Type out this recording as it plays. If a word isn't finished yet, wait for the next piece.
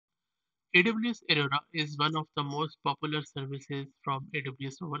AWS Aurora is one of the most popular services from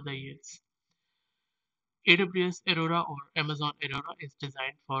AWS over the years. AWS Aurora or Amazon Aurora is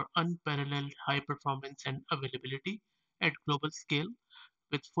designed for unparalleled high performance and availability at global scale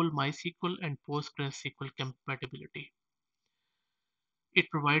with full MySQL and PostgreSQL compatibility. It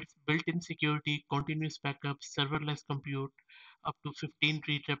provides built-in security, continuous backups, serverless compute, up to 15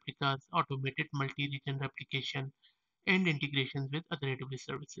 read replicas, automated multi-region replication, and integrations with other AWS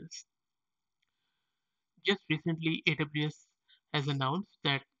services. Just recently, AWS has announced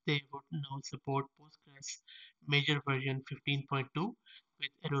that they would now support Postgres major version 15.2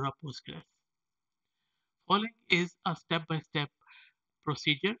 with Aurora Postgres. Following is a step-by-step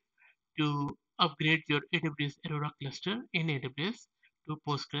procedure to upgrade your AWS Aurora cluster in AWS to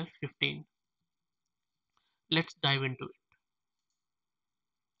Postgres 15. Let's dive into it.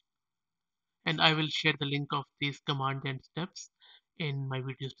 And I will share the link of these command and steps in my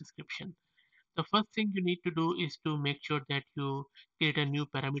video's description. The first thing you need to do is to make sure that you create a new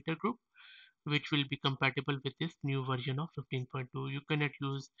parameter group which will be compatible with this new version of 15.2. You cannot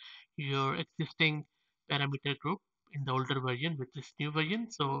use your existing parameter group in the older version with this new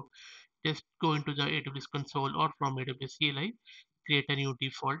version. So just go into the AWS console or from AWS CLI, create a new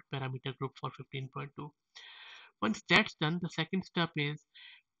default parameter group for 15.2. Once that's done, the second step is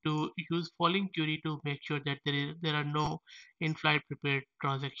to use following query to make sure that there are no in-flight prepared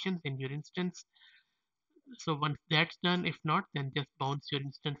transactions in your instance. So once that's done, if not, then just bounce your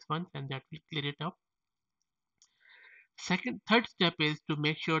instance once and that will clear it up. Third step is to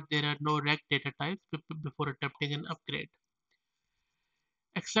make sure there are no reg data types before attempting an upgrade.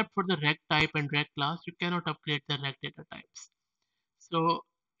 Except for the reg type and reg class, you cannot upgrade the reg data types. So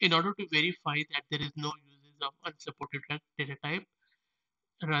in order to verify that there is no uses of unsupported reg data type,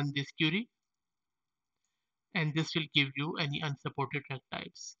 run this query and this will give you any unsupported reg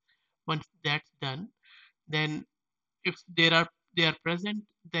types. Once that's done, then if they are present,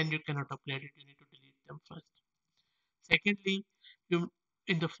 then you cannot upgrade it. You need to delete them first. Secondly, you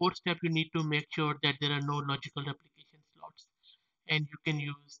in the fourth step you need to make sure that there are no logical replication slots, and you can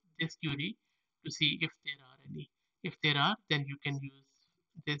use this query to see if there are any. If there are, then you can use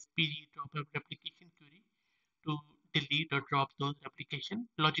this pg drop replication query to delete or drop those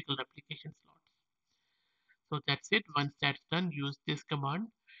logical replication slots. So that's it. Once that's done, use this command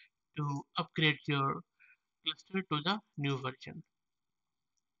to upgrade your cluster to the new version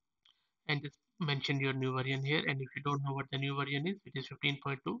and just mention your new version here. And if you don't know what the new version is, which is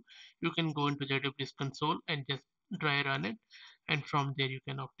 15.2, you can go into the AWS console and just dry run it, and from there you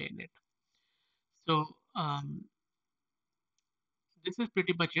can obtain it. So this is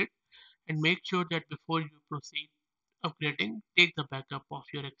pretty much it. And make sure that before you proceed upgrading, take the backup of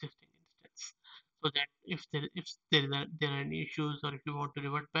your existing instance, so that there are any issues or if you want to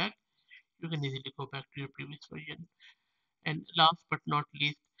revert back, you can easily go back to your previous version. And last but not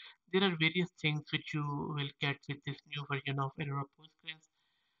least, there are various things which you will get with this new version of Aurora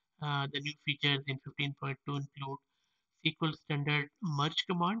Postgres. The new features in 15.2 include SQL standard merge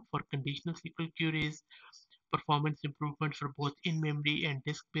command for conditional SQL queries, performance improvements for both in-memory and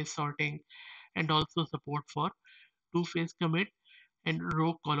disk-based sorting, and also support for two-phase commit and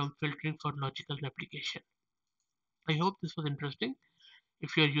row column filtering for logical replication. I hope this was interesting.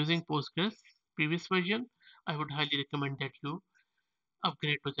 If you are using Postgres previous version, I would highly recommend that you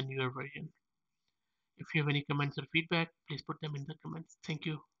upgrade to the newer version. If you have any comments or feedback, please put them in the comments. Thank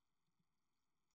you.